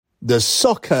The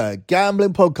Soccer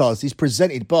Gambling Podcast is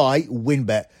presented by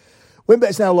WynnBET. WynnBET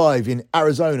is now live in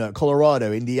Arizona,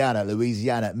 Colorado, Indiana,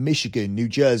 Louisiana, Michigan, New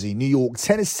Jersey, New York,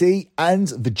 Tennessee, and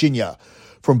Virginia.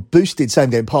 From boosted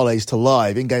same-game parlays to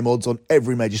live in-game odds on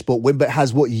every major sport, WynnBET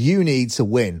has what you need to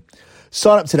win.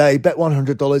 Sign up today, bet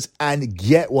 $100 and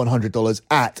get $100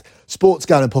 at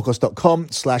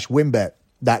sportsgamblingpodcast.com/WynnBET.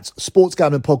 That's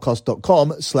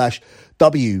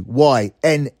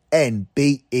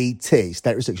sportsgamblingpodcast.com/WYNNBET.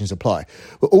 State restrictions apply.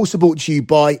 We're also brought to you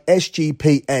by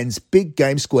SGPN's Big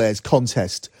Game Squares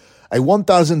contest, a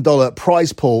 $1,000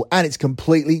 prize pool, and it's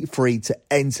completely free to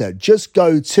enter. Just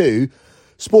go to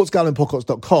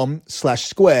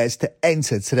sportsgamblingpodcast.com/squares to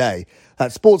enter today.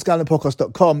 That's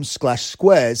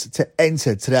sportsgamblingpodcast.com/squares to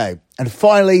enter today. And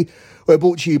finally, we're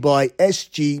brought to you by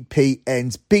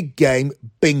SGPN's Big Game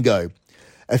Bingo,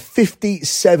 a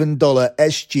 $57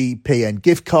 SGPN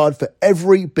gift card for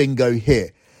every bingo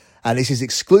hit. And this is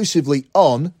exclusively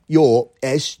on your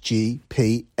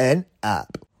SGPN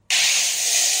app.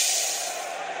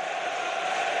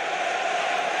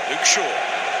 Luke Shaw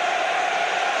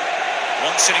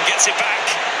wants it and gets it back.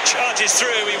 Charges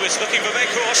through. He was looking for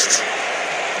Weghorst.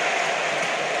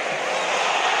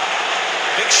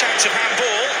 Big shout of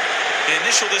handball. The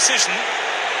initial decision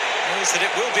is that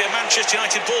it will be a Manchester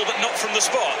United ball, but not from the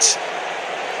spot.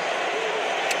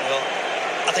 Well,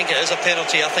 I think it is a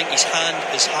penalty. I think his hand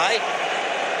is high.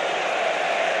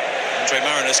 Andre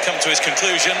Marin has come to his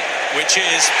conclusion, which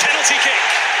is penalty kick.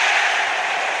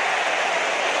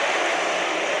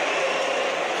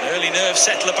 An early nerve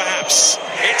settler, perhaps.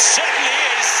 It certainly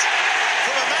is,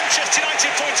 from a Manchester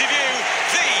United point of view,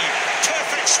 the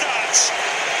perfect start.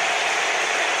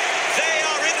 They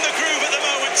are in the groove at the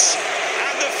moment,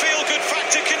 and the feel-good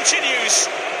factor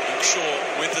continues. Luke Shaw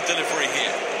with the delivery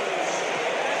here.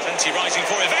 Plenty rising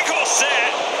for it. Weghorst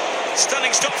there.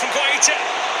 Stunning stop from Guaita.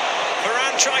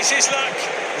 Varane tries his luck.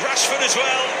 Rashford as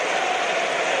well.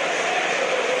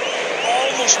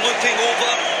 Almost looping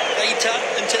over Guaita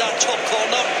into that top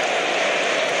corner.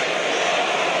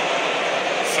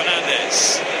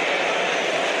 Fernandes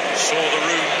saw the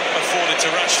room afforded to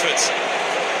Rashford,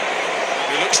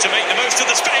 who looks to make the most of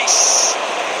the space.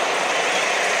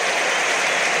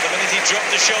 The minute he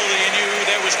dropped the shoulder, you knew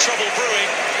there was trouble brewing.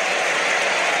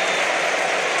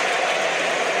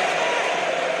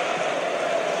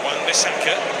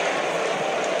 Wan-Bissaka,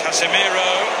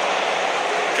 Casemiro,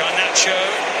 Garnacho,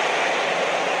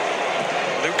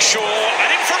 Luke Shaw,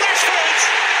 and in for Rashford!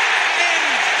 In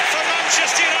for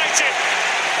Manchester United!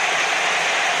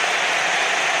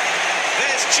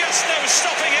 There's just no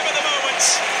stopping him at the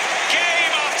moment.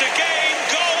 Game after game,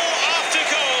 goal after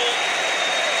goal.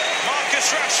 Marcus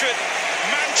Rashford,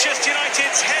 Manchester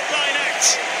United's headline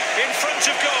act in front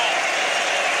of goal.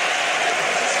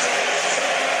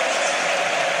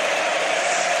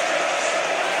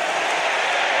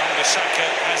 Wan-Bissaka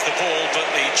has the ball, but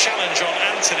the challenge on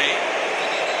Antony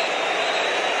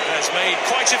has made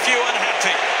quite a few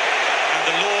unhappy, and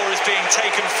the law is being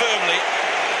taken firmly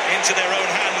into their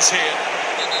own hands here.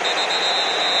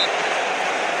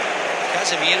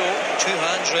 Casemiro, two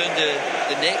hands round the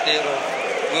neck there of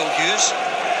Will Hughes. I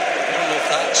don't know if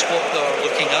that's what they're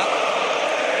looking at.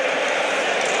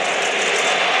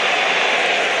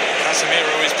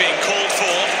 Casemiro is being called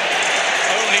for,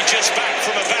 only just back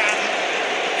from a ban.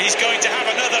 He's going to have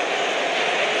another.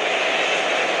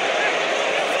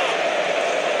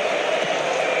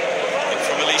 In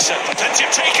from Elisa, plenty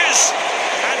of takers,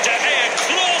 and De Gea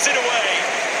claws it away.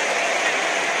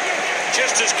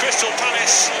 Just as Crystal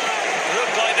Palace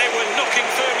looked like they were knocking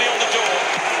firmly on the door.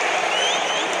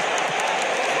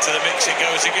 Into the mix it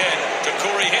goes again.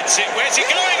 Doucouré hits it. Where's he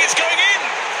going? It's going in!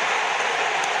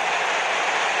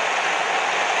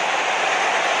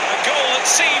 A goal that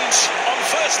seemed, on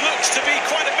first looks, to be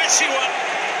quite a messy one.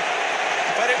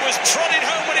 But it was prodded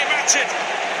home when it mattered.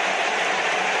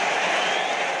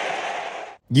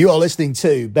 You are listening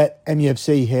to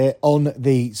BetMUFC here on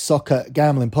the Soccer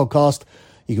Gambling Podcast.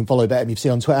 You can follow BetMUFC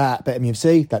on Twitter at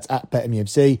BetMUFC. That's at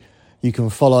BetMUFC. You can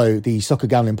follow the Soccer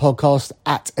Gambling Podcast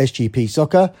at SGP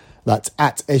Soccer. That's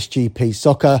at SGP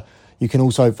Soccer. You can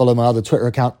also follow my other Twitter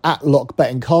account at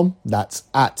LockBettingCom. That's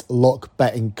at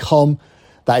LockBettingCom.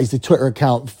 That is the Twitter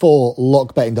account for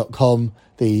LockBetting.com,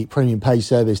 the premium pay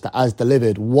service that has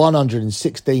delivered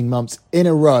 116 months in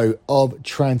a row of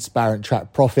transparent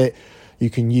track profit. You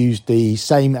can use the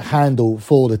same handle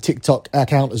for the TikTok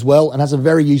account as well. And that's a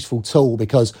very useful tool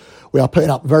because we are putting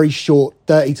up very short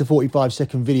 30 to 45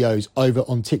 second videos over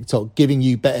on TikTok, giving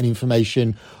you betting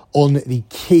information on the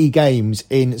key games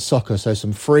in soccer. So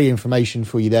some free information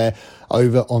for you there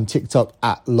over on TikTok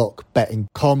at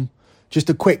LockBetting.com. Just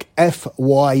a quick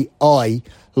FYI,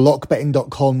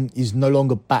 lockbetting.com is no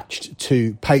longer batched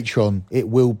to Patreon. It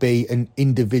will be an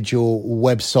individual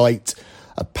website.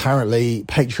 Apparently,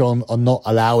 Patreon are not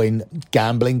allowing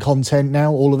gambling content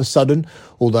now all of a sudden,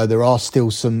 although there are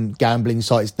still some gambling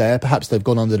sites there. Perhaps they've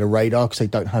gone under the radar because they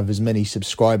don't have as many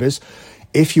subscribers.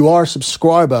 If you are a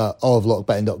subscriber of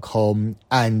lockbetting.com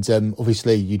and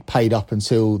obviously you'd paid up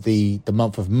until the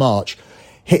month of March,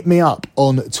 hit me up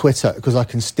on Twitter because I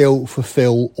can still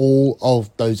fulfill all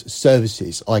of those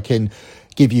services. I can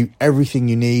give you everything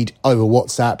you need over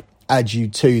WhatsApp, add you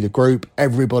to the group.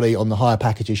 Everybody on the higher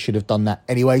packages should have done that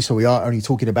anyway. So we are only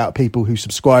talking about people who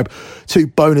subscribe to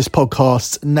bonus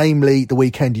podcasts, namely the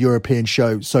Weekend European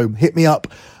Show. So hit me up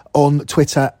on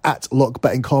Twitter at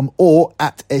lockbetting.com or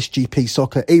at SGP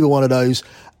Soccer, either one of those,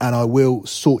 and I will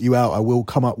sort you out. I will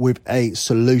come up with a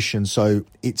solution so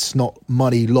it's not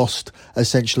money lost.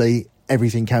 Essentially,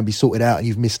 everything can be sorted out and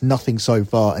you've missed nothing so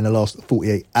far in the last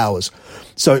 48 hours.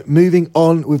 So moving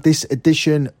on with this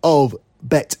edition of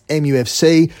Bet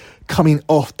MUFC, coming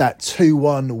off that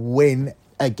 2-1 win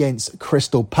against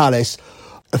Crystal Palace.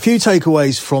 A few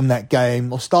takeaways from that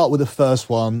game. I'll start with the first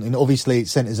one, and obviously it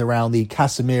centres around the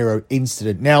Casemiro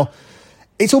incident. Now,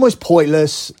 it's almost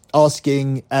pointless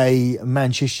asking a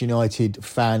Manchester United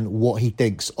fan what he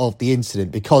thinks of the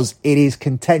incident because it is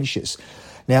contentious.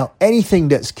 Now, anything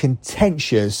that's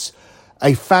contentious,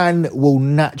 a fan will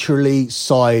naturally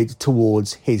side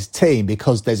towards his team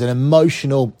because there's an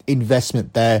emotional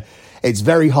investment there. It's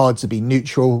very hard to be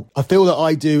neutral. I feel that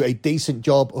I do a decent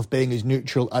job of being as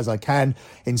neutral as I can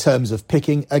in terms of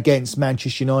picking against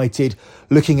Manchester United,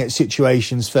 looking at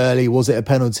situations fairly. Was it a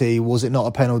penalty? Was it not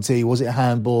a penalty? Was it a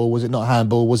handball? Was it not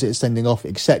handball? Was it a sending off,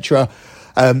 etc.?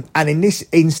 And in this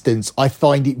instance, I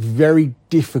find it very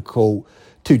difficult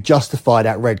to justify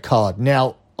that red card.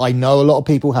 Now, I know a lot of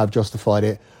people have justified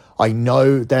it. I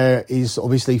know there is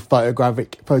obviously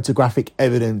photographic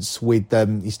evidence with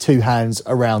his two hands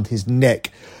around his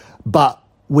neck. But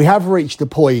we have reached a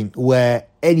point where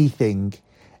anything,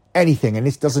 and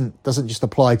this doesn't just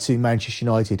apply to Manchester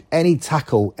United, any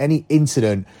tackle, any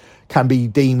incident can be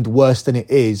deemed worse than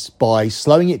it is by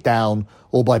slowing it down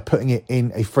or by putting it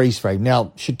in a freeze frame.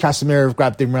 Now, should Casemiro have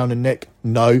grabbed him around the neck?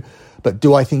 No. But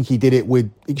do I think he did it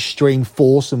with extreme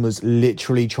force and was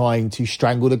literally trying to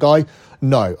strangle the guy?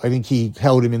 No, I think he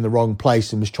held him in the wrong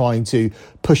place and was trying to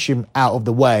push him out of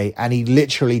the way. And he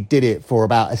literally did it for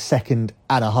about a second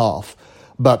and a half.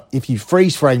 But if you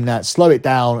freeze frame that, slow it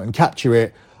down and capture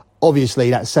it, obviously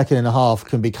that second and a half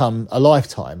can become a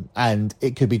lifetime. And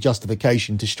it could be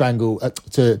justification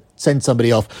to send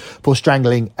somebody off for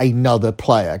strangling another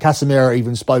player. Casemiro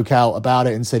even spoke out about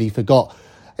it and said he forgot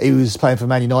he was playing for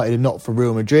Man United and not for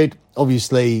Real Madrid.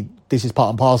 Obviously, this is part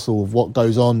and parcel of what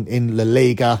goes on in La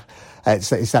Liga. It's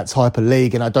that type of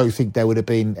league, and I don't think there would have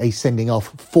been a sending off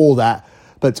for that.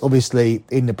 But obviously,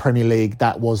 in the Premier League,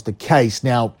 that was the case.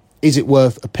 Now, is it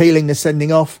worth appealing the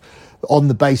sending off on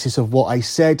the basis of what I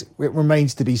said? It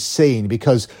remains to be seen,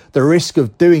 because the risk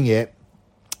of doing it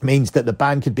means that the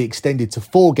ban could be extended to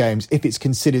 4 games if it's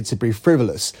considered to be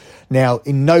frivolous. Now,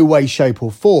 in no way, shape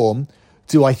or form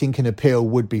do I think an appeal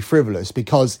would be frivolous,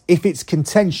 because if it's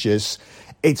contentious,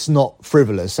 it's not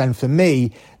frivolous. And for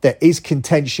me, there is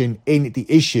contention in the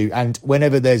issue. And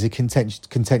whenever there's a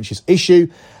contentious issue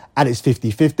and it's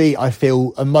 50-50, I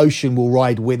feel emotion will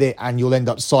ride with it and you'll end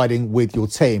up siding with your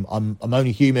team. I'm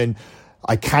only human.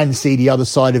 I can see the other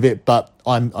side of it, but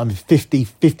I'm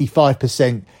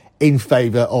 55% in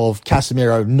favour of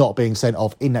Casemiro not being sent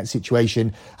off in that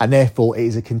situation, and therefore it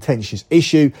is a contentious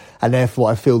issue, and therefore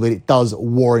I feel that it does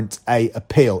warrant a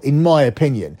appeal, in my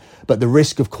opinion. But the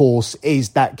risk, of course, is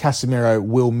that Casemiro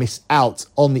will miss out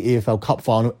on the EFL Cup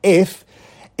final if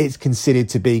it's considered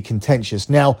to be contentious.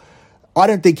 Now, I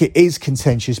don't think it is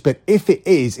contentious, but if it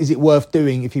is it worth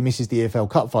doing if he misses the EFL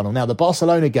Cup final? Now, the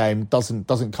Barcelona game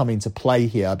doesn't come into play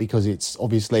here because it's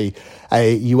obviously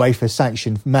a UEFA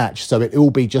sanctioned match, so it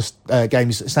will be just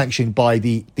games sanctioned by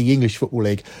the English Football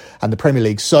League and the Premier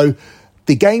League. So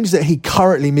the games that he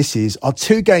currently misses are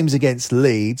 2 games against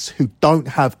Leeds, who don't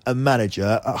have a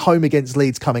manager, at home against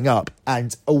Leeds coming up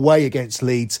and away against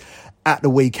Leeds at the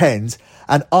weekend.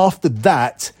 And after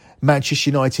that, Manchester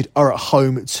United are at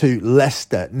home to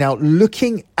Leicester. Now,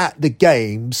 looking at the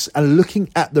games and looking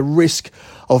at the risk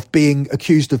of being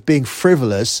accused of being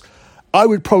frivolous, I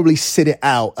would probably sit it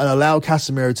out and allow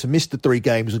Casemiro to miss the 3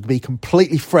 games and be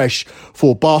completely fresh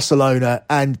for Barcelona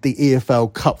and the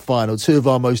EFL Cup final, 2 of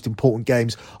our most important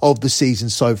games of the season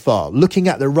so far. Looking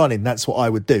at the running, that's what I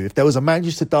would do. If there was a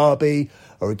Manchester derby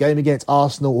or a game against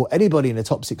Arsenal or anybody in the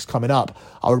top 6 coming up,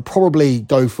 I would probably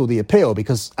go for the appeal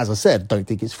because, as I said, I don't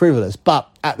think it's frivolous. But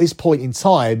at this point in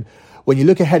time, when you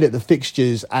look ahead at the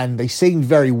fixtures and they seem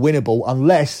very winnable,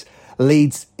 unless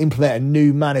Leeds implement a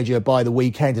new manager by the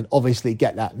weekend and obviously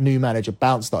get that new manager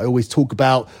bounce that I always talk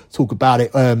about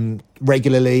it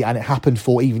regularly, and it happened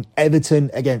for even Everton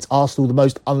against Arsenal, the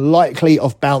most unlikely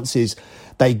of bounces.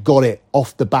 They got it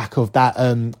off the back of that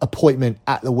appointment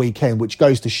at the weekend, which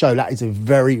goes to show that is a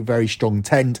very, very strong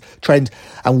trend.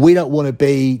 And we don't want to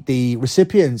be the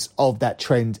recipients of that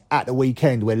trend at the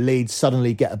weekend where Leeds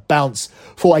suddenly get a bounce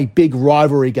for a big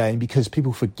rivalry game, because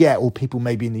people forget, or people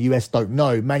maybe in the US don't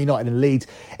know, Man United and Leeds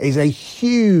is a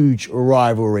huge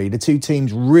rivalry. The 2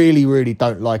 teams really, really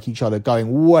don't like each other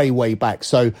going way, way back.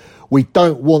 So we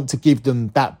don't want to give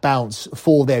them that bounce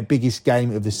for their biggest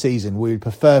game of the season. We would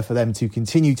prefer for them to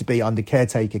continue to be under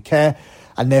caretaker care,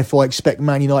 and therefore expect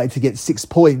Man United to get 6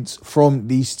 points from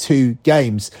these 2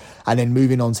 games. And then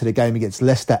moving on to the game against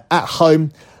Leicester at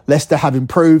home. Leicester have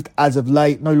improved as of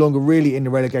late, no longer really in the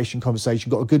relegation conversation.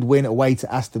 Got a good win away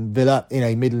to Aston Villa in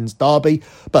a Midlands derby.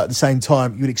 But at the same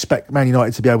time, you'd expect Man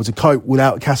United to be able to cope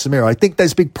without Casemiro. I think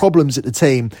there's big problems at the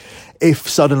team if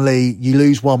suddenly you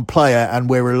lose one player and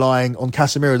we're relying on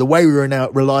Casemiro the way we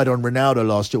relied on Ronaldo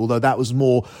last year, although that was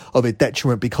more of a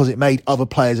detriment because it made other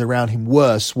players around him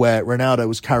worse, where Ronaldo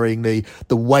was carrying the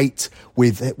weight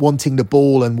with wanting the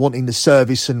ball and wanting the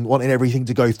service and wanting everything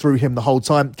to go through him the whole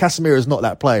time. Casemiro is not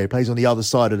that player. He plays on the other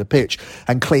side of the pitch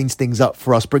and cleans things up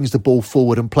for us, brings the ball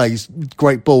forward and plays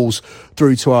great balls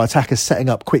through to our attackers, setting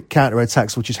up quick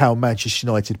counter-attacks, which is how Manchester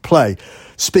United play.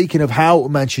 Speaking of how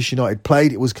Manchester United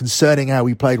played, it was concerning how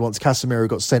we played once Casemiro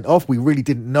got sent off. We really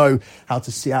didn't know how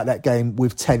to see out that game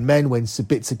with 10 men. When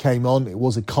Sabitzer came on, it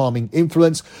was a calming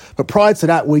influence. But prior to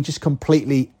that, we just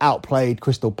completely outplayed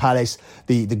Crystal Palace.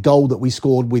 The goal that we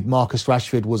scored with Marcus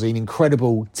Rashford was an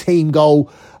incredible team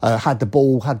goal. Had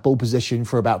ball position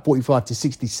for about 45 to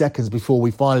 60 seconds before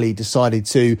we finally decided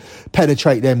to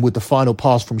penetrate them with the final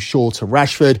pass from Shaw to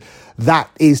Rashford. That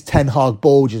is Ten Hag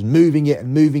ball, just moving it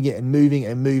and moving it and moving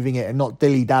it and moving it and not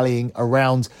dilly-dallying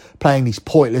around playing these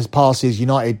pointless passes.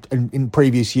 United, in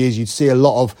previous years, you'd see a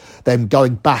lot of them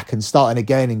going back and starting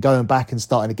again and going back and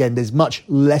starting again. There's much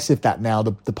less of that now.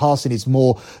 The passing is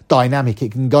more dynamic.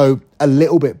 It can go a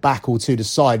little bit back or to the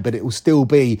side, but it will still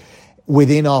be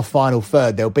within our final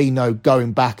third. There'll be no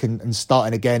going back and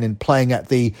starting again and playing at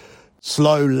the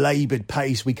slow, laboured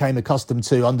pace we came accustomed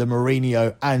to under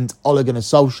Mourinho and Ole Gunnar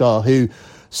Solskjaer, who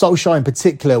Solskjaer in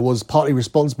particular was partly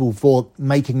responsible for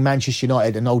making Manchester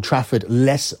United and Old Trafford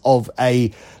less of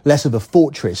a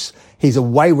fortress. His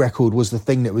away record was the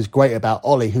thing that was great about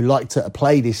Ole, who liked to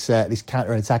play this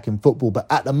counter-attacking football. But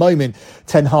at the moment,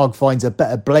 Ten Hag finds a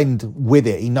better blend with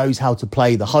it. He knows how to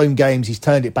play the home games. He's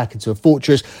turned it back into a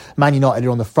fortress. Man United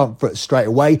are on the front foot straight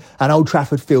away. And Old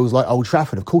Trafford feels like Old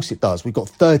Trafford. Of course it does. We've got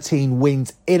 13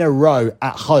 wins in a row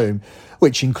at home,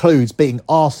 which includes beating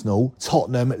Arsenal,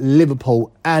 Tottenham,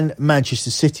 Liverpool and Manchester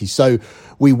City. So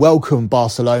we welcome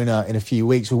Barcelona in a few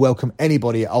weeks. We welcome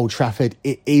anybody at Old Trafford.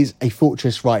 It is a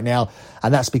fortress right now,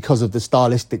 and that's because of the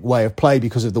stylistic way of play,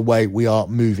 because of the way we are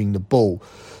moving the ball.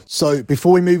 So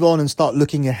before we move on and start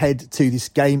looking ahead to this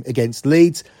game against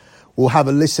Leeds, we'll have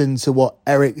a listen to what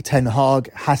Erik ten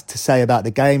Hag has to say about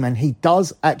the game, and he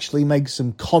does actually make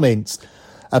some comments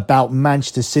about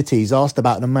Manchester City. He's asked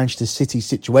about the Manchester City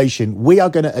situation. We are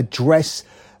going to address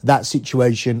that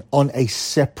situation on a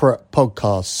separate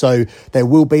podcast. So there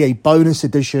will be a bonus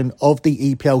edition of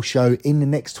the EPL show in the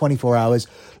next 24 hours,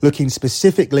 looking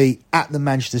specifically at the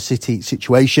Manchester City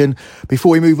situation.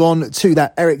 Before we move on to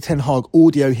that Erik ten Hag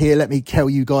audio here, let me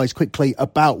tell you guys quickly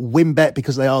about WynnBET,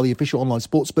 because they are the official online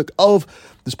sportsbook of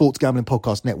the Sports Gambling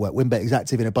Podcast Network. WynnBET is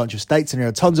active in a bunch of states, and there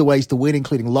are tons of ways to win,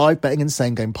 including live betting and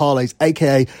same-game parlays,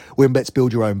 aka WynnBET's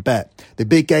Build Your Own Bet. The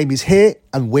big game is here,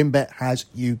 and WynnBET has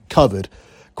you covered.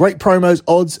 Great promos,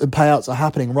 odds and payouts are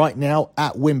happening right now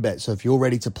at WynnBET. So if you're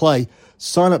ready to play,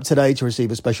 sign up today to receive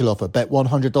a special offer. Bet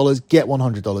 $100, get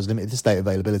 $100, limited to state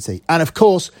availability. And of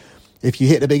course, if you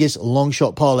hit the biggest long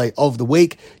shot parlay of the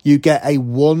week, you get a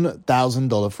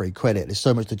 $1,000 free credit. There's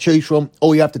so much to choose from.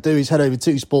 All you have to do is head over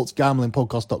to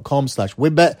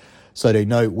sportsgamblingpodcast.com/WynnBET so they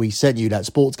know we sent you. That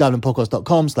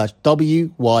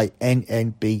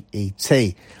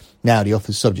sportsgamblingpodcast.com/WYNNBET. Now, the offer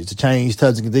is subject to change.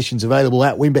 Terms and conditions available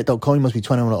at WynnBET.com. You must be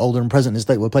 21 or older and present in the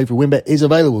state where play for WynnBET is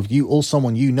available. If you or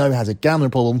someone you know has a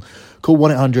gambling problem, call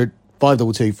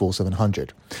 522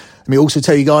 4700. Let me also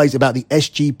tell you guys about the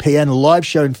SGPN live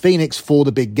show in Phoenix for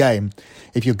the big game.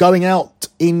 If you're going out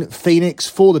in Phoenix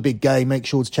for the big game, make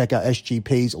sure to check out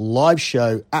SGP's live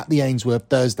show at the Ainsworth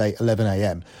Thursday, 11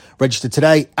 a.m. Register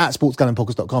today at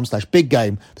sportsgamblingpodcast.com/big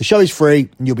game. The show is free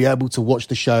and you'll be able to watch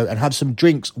the show and have some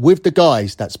drinks with the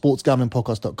guys. That's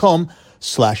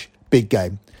sportsgamblingpodcast.com/big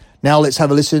game. Now let's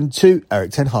have a listen to Erik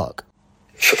ten Hag.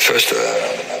 First,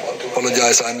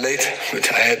 apologize, I'm late, but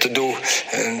I had to do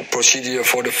a procedure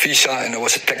for the visa and there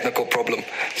was a technical problem,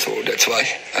 so that's why.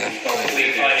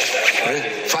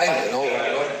 Fine, no,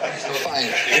 fine.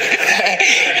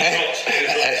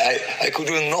 I could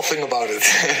do nothing about it.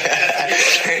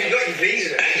 You got your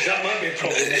visa, because that might be a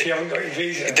problem if you haven't got your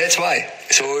visa. That's why.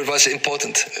 So it was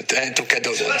important to get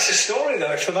those. So that's the story,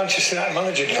 though, for Manchester United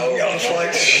manager can't get on a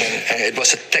flight. It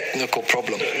was a technical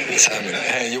problem, Simon.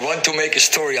 You want to make a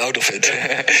story out of it.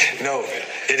 No,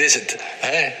 it isn't.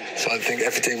 So I think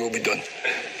everything will be done.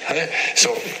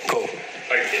 So, go.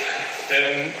 Thank you.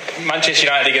 Manchester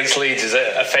United against Leeds is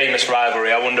a famous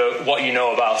rivalry. I wonder what you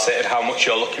know about it and how much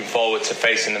you're looking forward to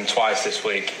facing them twice this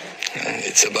week.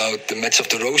 It's about the match of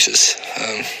the roses.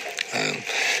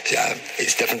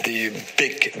 It's definitely a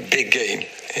big game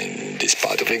in this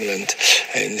part of England,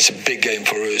 and it's a big game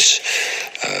for us.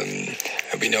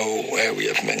 We know we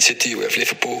have Man City, we have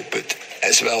Liverpool, but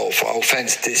as well for our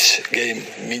fans, this game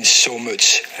means so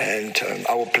much, and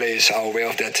our players are aware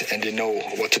of that, and they know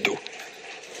what to do.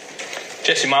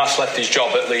 Jesse Marsch left his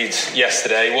job at Leeds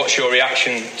yesterday. What's your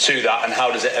reaction to that, and how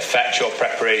does it affect your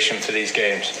preparation for these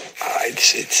games?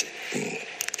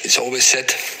 It's always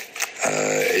said,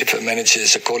 if a manager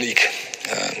is a colleague,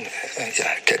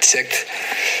 gets sacked.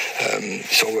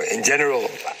 So in general,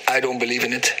 I don't believe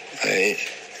in it.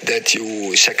 That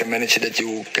you sack a manager, that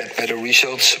you get better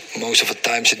results. Most of the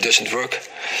times it doesn't work.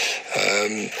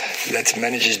 Let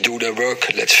managers do their work.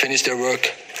 Let's finish their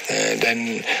work.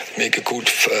 Then make a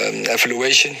good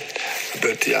evaluation.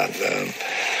 But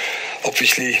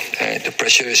obviously the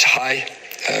pressure is high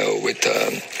with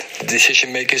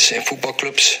decision makers in football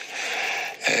clubs,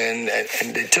 and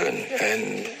they turn.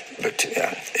 But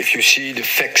if you see the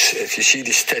facts, if you see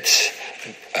the stats,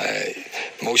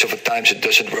 most of the times it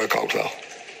doesn't work out well.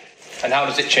 And how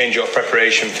does it change your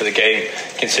preparation for the game,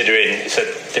 considering it's a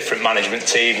different management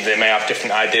team? They may have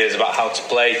different ideas about how to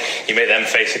play. You may then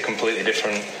face a completely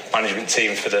different management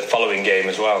team for the following game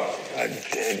as well.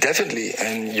 Definitely,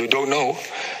 and you don't know.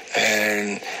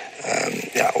 And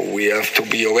we have to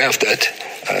be aware of that.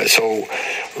 So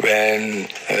when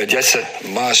Jesse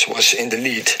Marsch was in the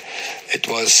lead, it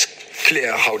was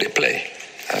clear how they play.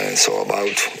 So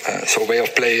way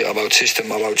of play, about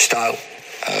system, about style.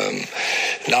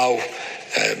 Now,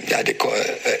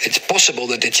 it's possible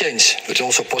that they change, but it's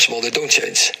also possible they don't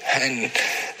change. And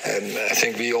I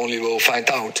think we only will find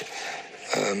out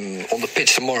on the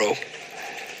pitch tomorrow.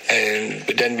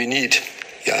 But then we need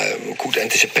good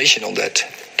anticipation on that.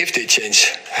 If they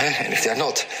change, and if they're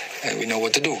not, we know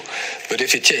what to do. But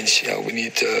if they change, we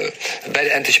need a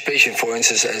better anticipation, for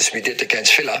instance, as we did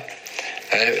against Villa.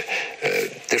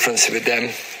 Difference with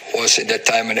them was in that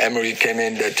time when Emery came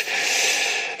in that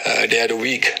they had a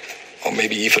week or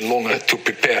maybe even longer to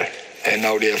prepare, and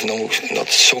now they have not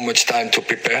so much time to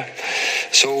prepare.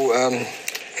 So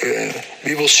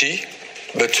we will see,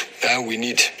 but we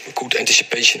need good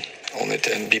anticipation on it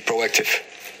and be proactive.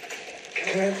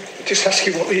 Can I just ask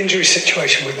you what the injury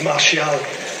situation with Martial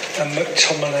and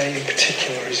McTominay in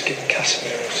particular is, given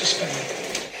Casemiro suspended?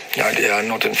 They are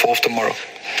not involved tomorrow,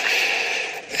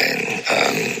 and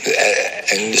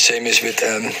the same is with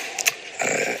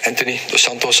Anthony Dos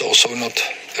Santos, also not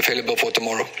available for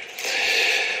tomorrow.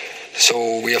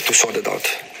 So we have to sort it out.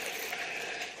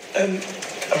 I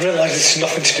realise it's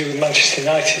nothing to do with Manchester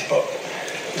United, but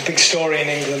the big story in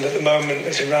England at the moment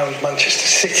is around Manchester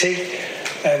City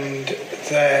and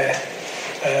their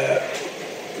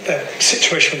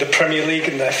situation with the Premier League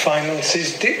and their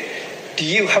finances. Do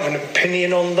you have an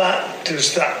opinion on that?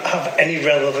 Does that have any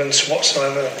relevance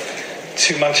whatsoever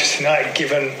to Manchester United,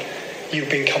 given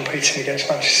you've been competing against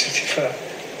Manchester City for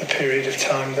the period of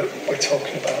time that we're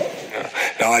talking about?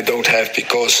 No, I don't have,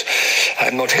 because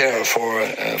I'm not here for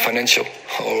financial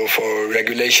or for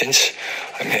regulations.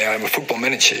 I'm a football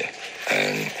manager,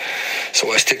 and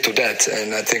so I stick to that,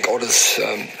 and I think others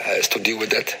has to deal with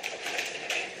that.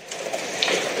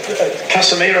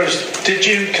 Casemiro, did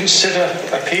you consider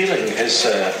appealing his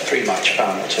 3-match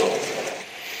ban at all?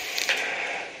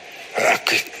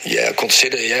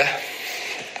 Consider,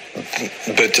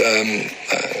 But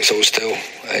so still,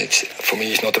 for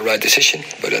me, it's not the right decision.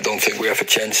 But I don't think we have a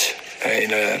chance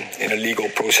in a legal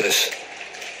process.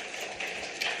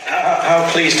 How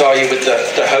pleased are you with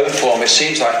the home form? It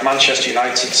seems like Manchester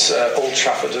United's Old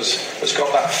Trafford has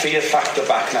got that fear factor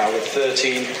back now with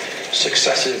 13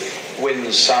 successive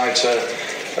wins. Sides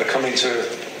are coming to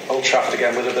Old Trafford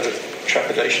again with a bit of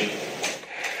trepidation.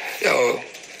 Yeah,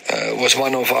 was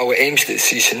one of our aims this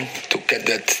season to get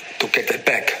that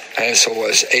back. So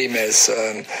as aim as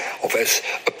a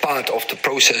part of the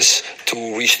process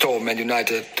to restore Man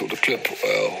United to the club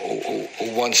who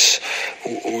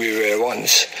we were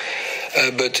once.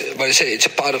 But I say it's a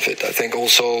part of it. I think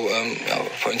also,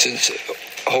 for instance,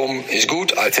 home is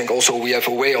good. I think also we have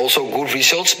away also good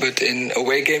results. But in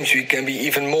away games we can be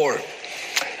even more,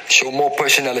 show more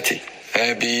personality,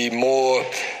 be more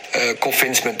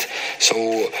convincement.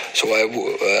 So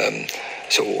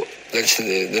that's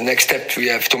the next step we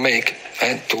have to make,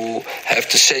 and to have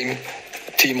the same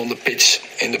team on the pitch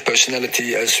in the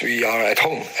personality as we are at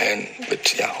home.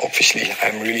 But obviously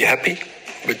I'm really happy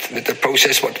with the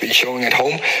process what we're showing at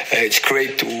home. It's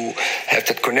great to have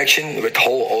that connection with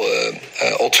whole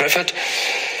Old Trafford.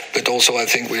 But also I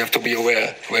think we have to be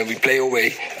aware when we play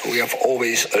away, we have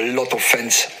always a lot of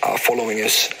fans are following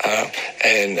us,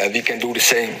 and we can do the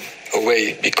same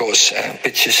away because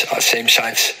pitches are same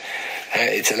size.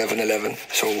 It's 11-11,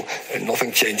 so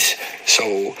nothing changed.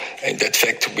 So in that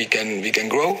fact we can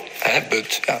grow,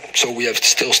 but so we have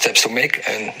still steps to make,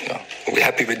 and we're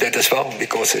happy with that as well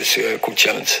because it's a good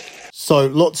challenge. So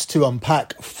lots to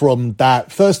unpack from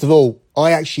that. First of all,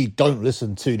 I actually don't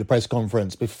listen to the press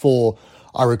conference before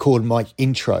I record my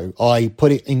intro. I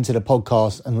put it into the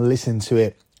podcast and listen to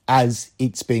it as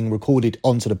it's being recorded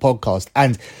onto the podcast.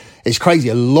 And it's crazy.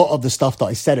 A lot of the stuff that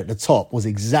I said at the top was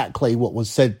exactly what was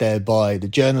said there by the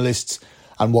journalists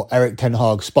and what Erik ten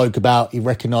Hag spoke about. He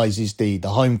recognises the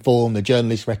home form. The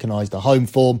journalists recognise the home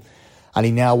form. And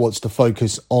he now wants to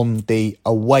focus on the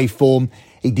away form.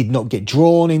 He did not get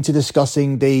drawn into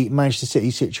discussing the Manchester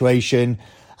City situation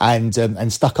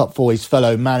and stuck up for his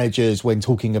fellow managers when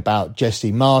talking about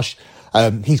Jesse Marsch.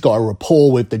 He's got a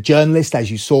rapport with the journalist,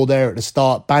 as you saw there at the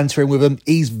start, bantering with him.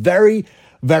 He's very,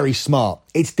 very smart.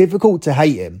 It's difficult to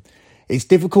hate him. It's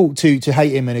difficult to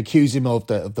hate him and accuse him of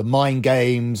the mind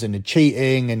games and the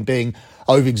cheating and being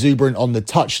over-exuberant on the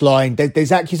touchline.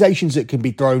 There's accusations that can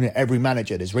be thrown at every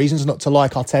manager. There's reasons not to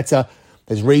like Arteta.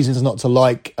 There's reasons not to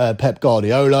like Pep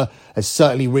Guardiola. There's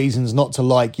certainly reasons not to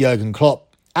like Jurgen Klopp.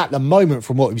 At the moment,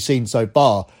 from what we've seen so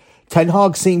far, Ten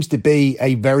Hag seems to be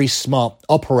a very smart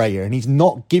operator, and he's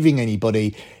not giving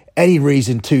anybody any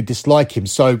reason to dislike him.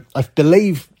 So I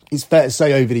believe it's fair to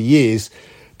say over the years,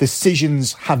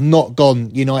 decisions have not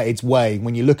gone United's way.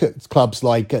 When you look at clubs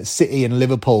like City and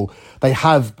Liverpool, they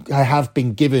have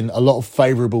been given a lot of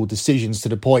favourable decisions to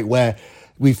the point where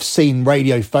we've seen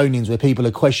radio phone-ins where people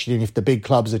are questioning if the big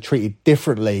clubs are treated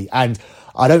differently. And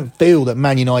I don't feel that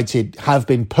Man United have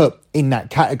been put in that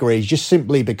category just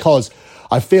simply because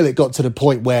I feel it got to the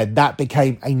point where that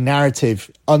became a narrative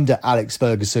under Alex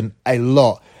Ferguson a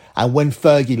lot. And when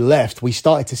Fergie left, we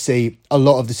started to see a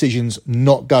lot of decisions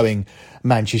not going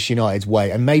Manchester United's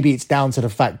way. And maybe it's down to the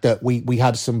fact that we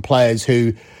have some players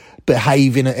who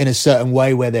behave in a certain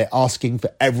way where they're asking for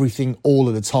everything all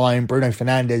of the time. Bruno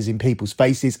Fernandes in people's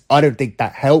faces. I don't think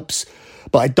that helps.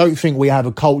 But I don't think we have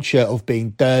a culture of being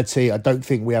dirty. I don't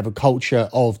think we have a culture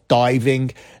of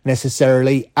diving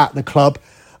necessarily at the club.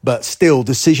 But still,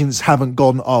 decisions haven't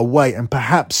gone our way. And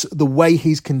perhaps the way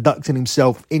he's conducting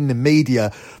himself in the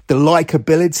media, the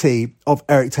likability of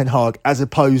Erik ten Hag, as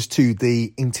opposed to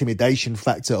the intimidation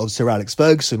factor of Sir Alex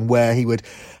Ferguson, where he would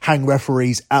hang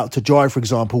referees out to dry, for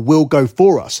example, will go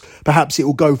for us. Perhaps it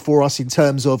will go for us in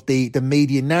terms of the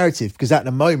media narrative, because at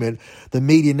the moment, the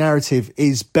media narrative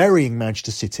is burying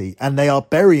Manchester City and they are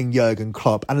burying Jurgen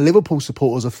Klopp, and Liverpool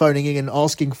supporters are phoning in and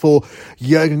asking for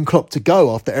Jurgen Klopp to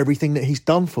go after everything that he's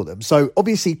done for them. So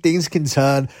obviously things can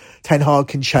turn, Ten Hag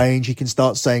can change, he can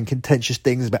start saying contentious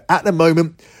things, but at the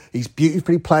moment he's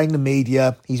beautifully playing the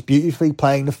media, he's beautifully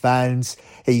playing the fans,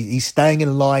 he's staying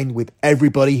in line with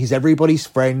everybody, he's everybody's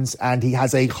friends, and he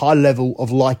has a high level of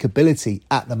likability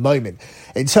at the moment.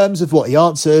 In terms of what he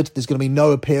answered, there's going to be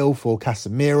no appeal for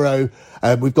Casemiro.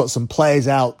 We've got some players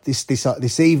out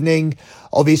this evening.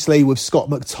 Obviously, with Scott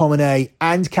McTominay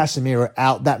and Casemiro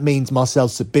out, that means Marcel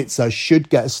Sabitzer should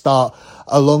get a start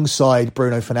alongside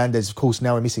Bruno Fernandes. Of course,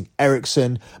 now we're missing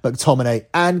Eriksen, McTominay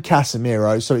and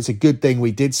Casemiro, so it's a good thing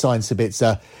we did sign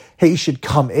Sabitzer. He should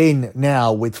come in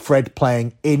now with Fred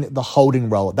playing in the holding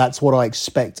role. That's what I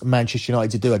expect Manchester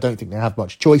United to do. I don't think they have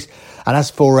much choice. And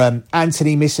as for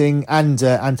Anthony missing and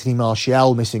Anthony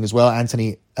Martial missing as well,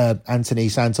 Anthony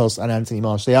Santos and Anthony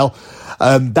Martial,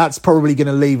 that's probably going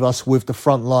to leave us with the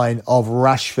front line of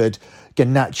Rashford,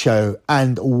 Garnacho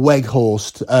and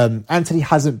Weghorst. Anthony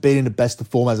hasn't been in the best of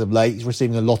form as of late. He's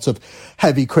receiving a lot of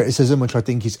heavy criticism, which I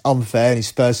think is unfair in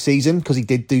his first season, because he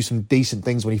did do some decent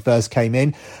things when he first came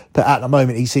in. But at the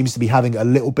moment, he seems to be having a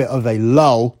little bit of a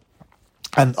lull.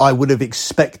 And I would have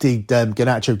expected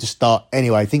Garnacho to start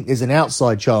anyway. I think there's an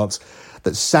outside chance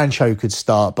that Sancho could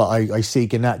start, but I see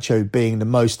Garnacho being the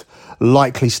most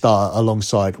likely starter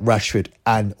alongside Rashford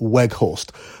and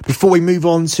Weghorst. Before we move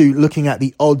on to looking at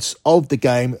the odds of the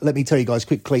game, let me tell you guys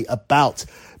quickly about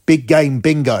Big Game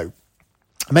Bingo.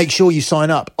 Make sure you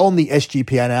sign up on the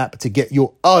SGPN app to get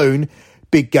your own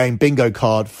Big Game Bingo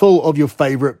card full of your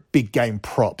favourite big game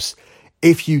props.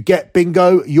 If you get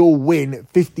bingo, you'll win a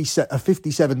 $57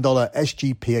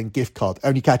 SGPN gift card.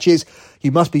 Only catch is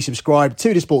you must be subscribed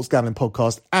to the Sports Gambling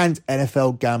Podcast and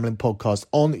NFL Gambling Podcast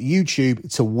on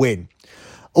YouTube to win.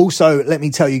 Also, let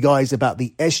me tell you guys about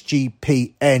the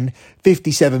SGPN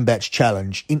 57 Bets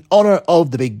Challenge. In honour of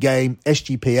the big game,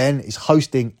 SGPN is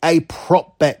hosting a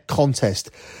prop bet contest.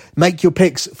 Make your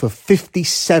picks for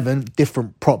 57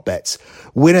 different prop bets.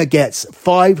 Winner gets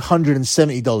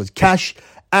 $570 cash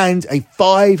and a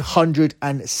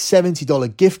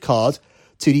 $570 gift card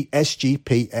to the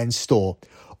SGPN store.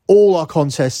 All our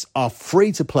contests are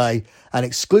free to play and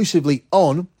exclusively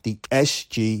on the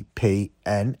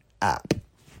SGPN app.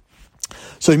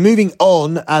 So moving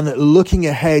on and looking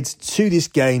ahead to this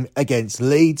game against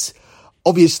Leeds.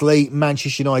 Obviously,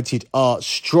 Manchester United are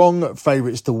strong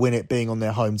favourites to win it, being on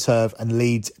their home turf, and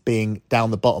Leeds being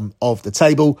down the bottom of the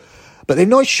table. But they're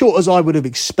not as short as I would have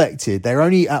expected. They're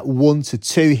only at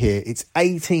 1-2 here. It's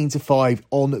 18-5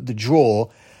 on the draw,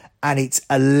 and it's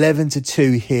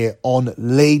 11-2 here on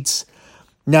Leeds.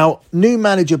 Now, new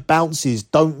manager bounces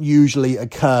don't usually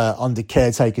occur under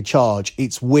caretaker charge.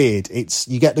 It's weird.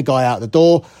 You get the guy out the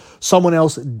door, someone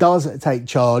else does take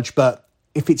charge, but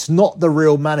if it's not the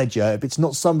real manager, if it's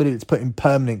not somebody that's put in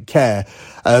permanent care,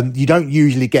 you don't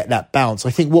usually get that bounce. I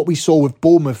think what we saw with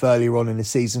Bournemouth earlier on in the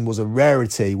season was a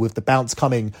rarity, with the bounce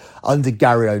coming under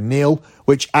Gary O'Neill,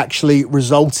 which actually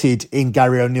resulted in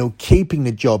Gary O'Neill keeping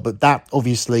the job. But that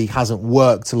obviously hasn't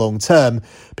worked long term,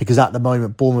 because at the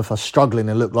moment Bournemouth are struggling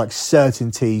and look like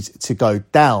certainties to go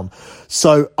down.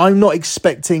 So I'm not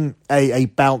expecting a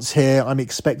bounce here. I'm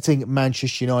expecting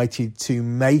Manchester United to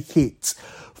make it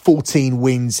 14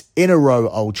 wins in a row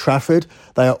at Old Trafford.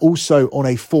 They are also on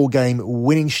a 4-game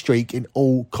winning streak in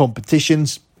all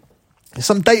competitions.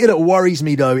 Some data that worries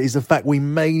me, though, is the fact we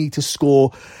may need to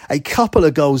score a couple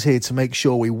of goals here to make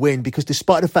sure we win, because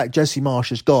despite the fact Jesse Marsch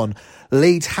has gone,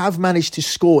 Leeds have managed to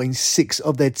score in 6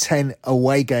 of their 10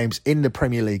 away games in the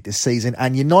Premier League this season.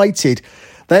 And United,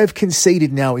 they have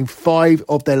conceded now in 5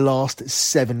 of their last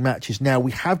 7 matches. Now,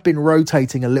 we have been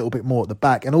rotating a little bit more at the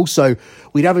back. And also,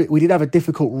 we did have a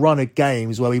difficult run of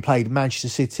games where we played Manchester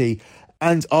City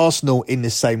and Arsenal in the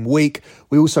same week.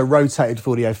 We also rotated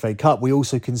for the FA Cup. We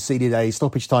also conceded a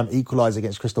stoppage time equaliser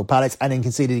against Crystal Palace, and then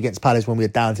conceded against Palace when we were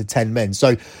down to 10 men.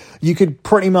 So you could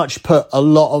pretty much put a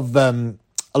lot of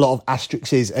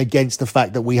asterisks against the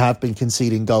fact that we have been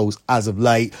conceding goals as of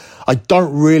late. I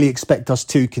don't really expect us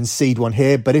to concede one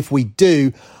here, but if we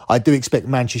do, I do expect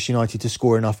Manchester United to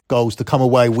score enough goals to come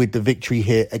away with the victory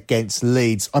here against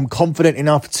Leeds. I'm confident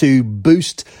enough to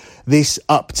boost this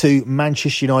up to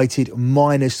Manchester United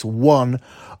 -1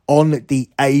 on the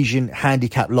Asian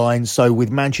handicap line. So with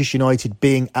Manchester United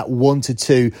being at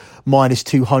 1-2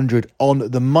 -200 on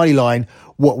the money line,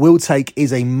 what we'll take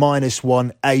is a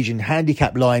 -1 Asian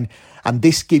handicap line, and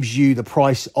this gives you the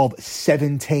price of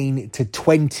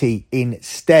 17-20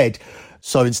 instead.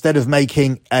 So instead of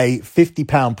making a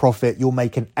 £50 profit, you'll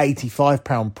make an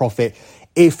 £85 profit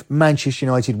if Manchester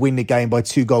United win the game by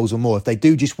 2 goals or more. If they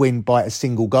do just win by a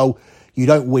single goal, you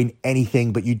don't win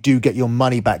anything, but you do get your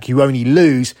money back. You only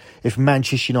lose if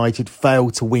Manchester United fail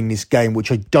to win this game,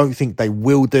 which I don't think they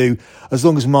will do. As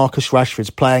long as Marcus Rashford's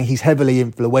playing, he's heavily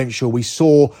influential. We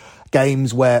saw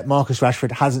games where Marcus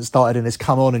Rashford hasn't started and has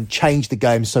come on and changed the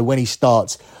game. So when he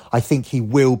starts, I think he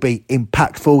will be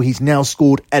impactful. He's now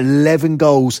scored 11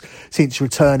 goals since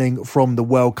returning from the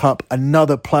World Cup.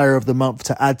 Another player of the month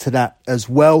to add to that as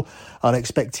well. I'd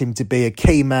expect him to be a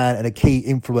key man and a key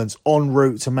influence en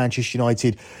route to Manchester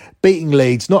United beating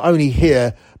Leeds, not only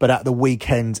here, but at the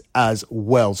weekend as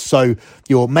well. So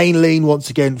your main lean, once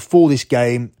again, for this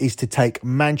game is to take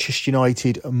Manchester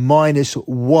United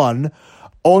 -1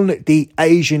 on the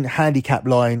Asian handicap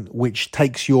line, which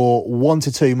takes your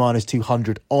 1-2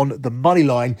 -200 on the money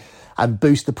line and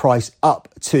boost the price up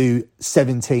to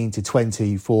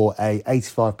 17-20 for a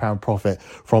 £85 profit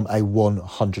from a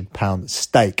 £100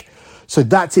 stake. So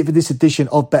that's it for this edition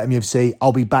of BetMUFC.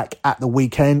 I'll be back at the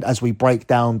weekend as we break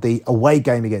down the away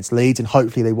game against Leeds, and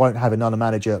hopefully they won't have another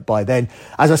manager by then.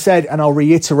 As I said, and I'll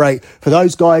reiterate, for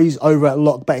those guys over at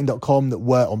lockbetting.com that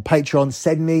were on Patreon,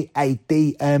 send me a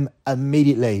DM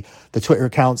immediately. The Twitter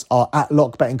accounts are at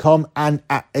lockbetting.com and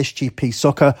at SGP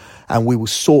Soccer, and we will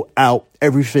sort out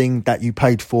everything that you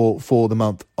paid for the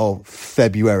month of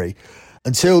February.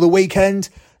 Until the weekend,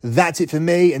 that's it for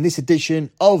me in this edition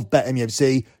of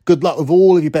BetMUFC. Good luck with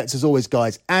all of your bets as always,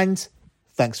 guys, and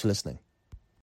thanks for listening.